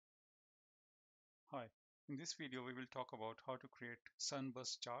Hi, in this video we will talk about how to create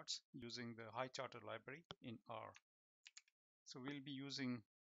Sunburst charts using the Highcharter library in R. So we'll be using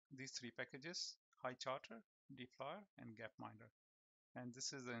these three packages: Highcharter, dflyer, and gapminder. And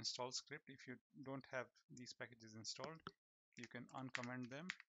this is the install script. If you don't have these packages installed, you can uncomment them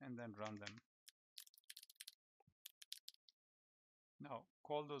and then run them. Now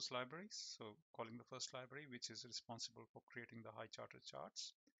call those libraries. So calling the first library, which is responsible for creating the Highcharter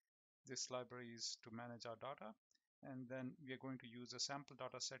charts. This library is to manage our data, and then we are going to use a sample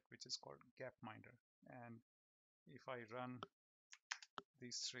data set which is called gapminder. And if I run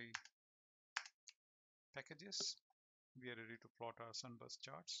these three packages, we are ready to plot our sunburst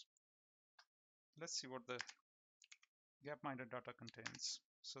charts. Let's see what the gapminder data contains.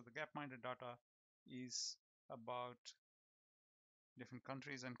 So the gapminder data is about different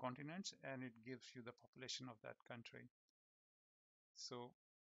countries and continents, and it gives you the population of that country. So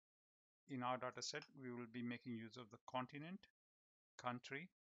in our data set, we will be making use of the continent, country,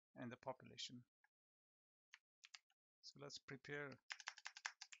 and the population. So let's prepare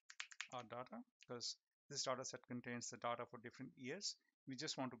our data, because this data set contains the data for different years. We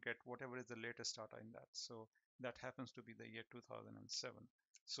just want to get whatever is the latest data in that. So that happens to be the year 2007.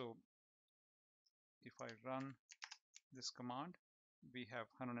 So if I run this command, we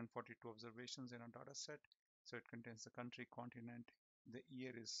have 142 observations in our data set. So it contains the country, continent. The year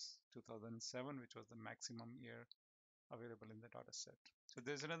is 2007, which was the maximum year available in the data set. So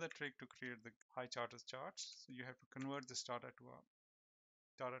there's another trick to create the Highcharter charts. So you have to convert this data to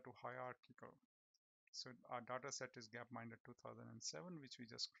hierarchical. So our data set is gapminder 2007, which we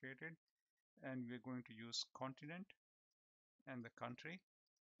just created, and we're going to use continent and the country,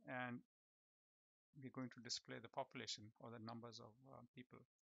 and we're going to display the population or the numbers of people.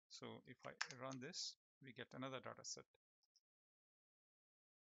 So if I run this, we get another data set,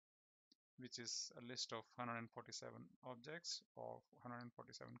 which is a list of 147 objects of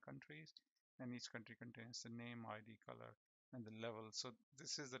 147 countries, and each country contains the name, ID, color, and the level. So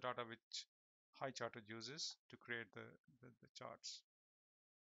this is the data which Highcharter uses to create the charts.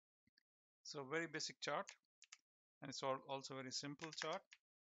 So very basic chart, and it's also very simple chart.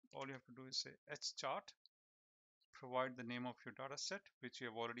 All you have to do is say Hichart, provide the name of your data set, which you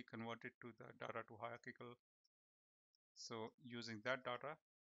have already converted to the data to hierarchical. So using that data,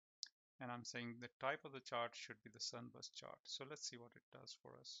 and I'm saying the type of the chart should be the sunburst chart. So let's see what it does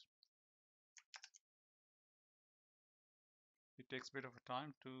for us. It takes a bit of a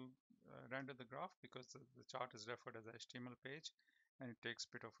time to render the graph, because the chart is referred as an HTML page, and it takes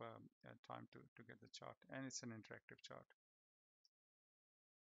a bit of a time to get the chart, and it's an interactive chart.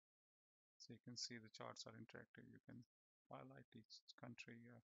 So you can see the charts are interactive. You can highlight each country.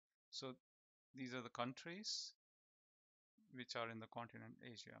 So these are the countries which are in the continent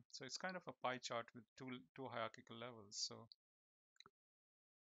Asia. So it's kind of a pie chart with two hierarchical levels. So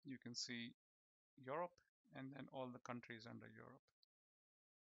you can see Europe and then all the countries under Europe.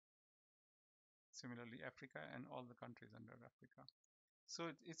 Similarly, Africa and all the countries under Africa.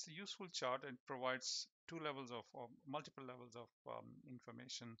 So it's a useful chart and provides two levels of, or multiple levels of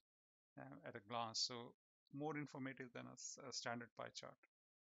information at a glance. So more informative than a standard pie chart.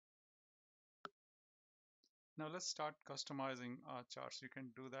 Now let's start customizing our charts. You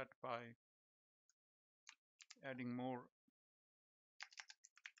can do that by adding more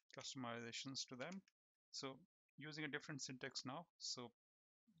customizations to them. So using a different syntax now. So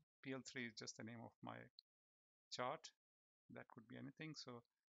PL3 is just the name of my chart. That could be anything. So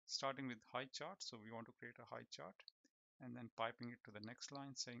starting with Highchart. So we want to create a Highchart, and then piping it to the next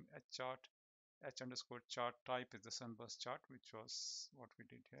line saying Hichart, H underscore chart type is the sunburst chart, which was what we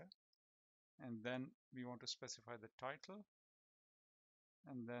did here. And then we want to specify the title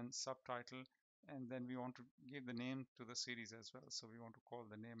and then subtitle, and then we want to give the name to the series as well. So we want to call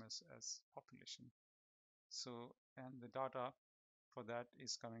the name as population. So, and the data for that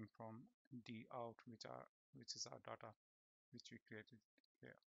is coming from dout, which is our data which we created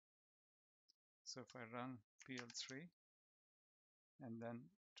here. So if I run PL3 and then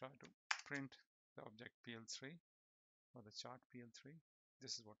try to print the object PL3 or the chart PL3,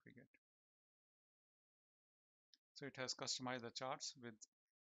 this is what we get. So it has customized the charts with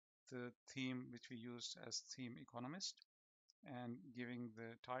the theme which we used as theme economist, and giving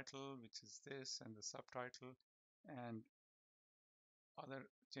the title, which is this, and the subtitle, and other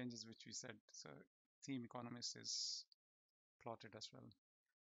changes which we said. So theme economist is plotted as well.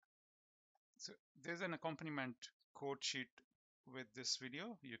 So there's an accompaniment code sheet with this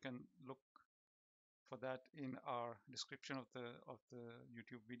video. You can look for that in our description of the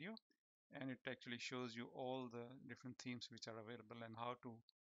YouTube video, and it actually shows you all the different themes which are available and how to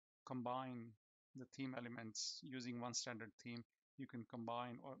combine the theme elements using one standard theme, you can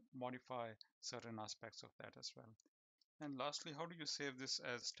combine or modify certain aspects of that as well. And lastly, how do you save this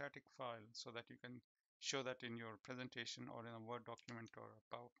as static file so that you can show that in your presentation or in a Word document or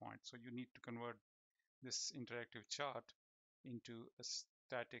a PowerPoint? So you need to convert this interactive chart into a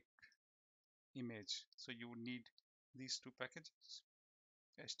static image. So you would need these two packages,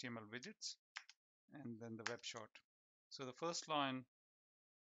 HTML widgets and then the web short. So the first line,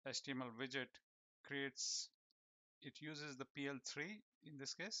 HTML widget, creates, it uses the PL3 in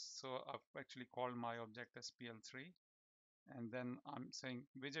this case. So I've actually called my object as PL3, and then I'm saying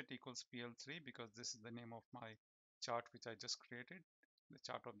widget equals PL3 because this is the name of my chart which I just created. The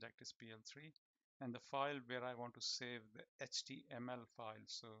chart object is PL3, and the file where I want to save the HTML file.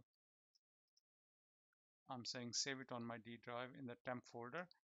 So I'm saying save it on my D drive in the temp folder,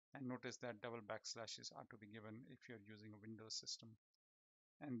 and notice that double backslashes are to be given if you're using a Windows system.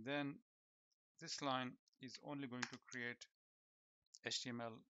 And then this line is only going to create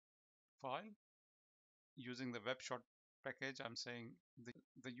HTML file using the web short package. I'm saying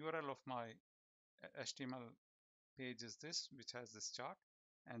the URL of my HTML page is this, which has this chart,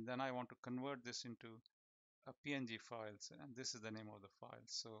 and then I want to convert this into a PNG file, and this is the name of the file.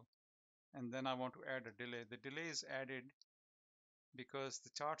 So, and then I want to add a delay. The delay is added because the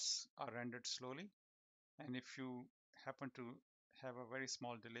charts are rendered slowly, and if you happen to have a very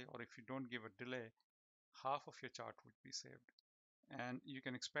small delay, or if you don't give a delay, half of your chart would be saved. And you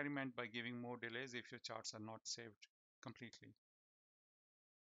can experiment by giving more delays if your charts are not saved completely.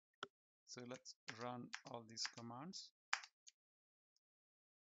 So let's run all these commands.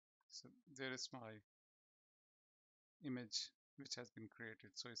 So there is my image which has been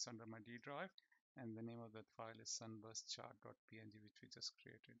created. So it's under my D drive, and the name of that file is sunburstchart.png, which we just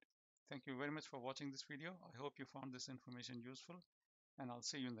created. Thank you very much for watching this video. I hope you found this information useful, and I'll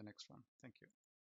see you in the next one. Thank you.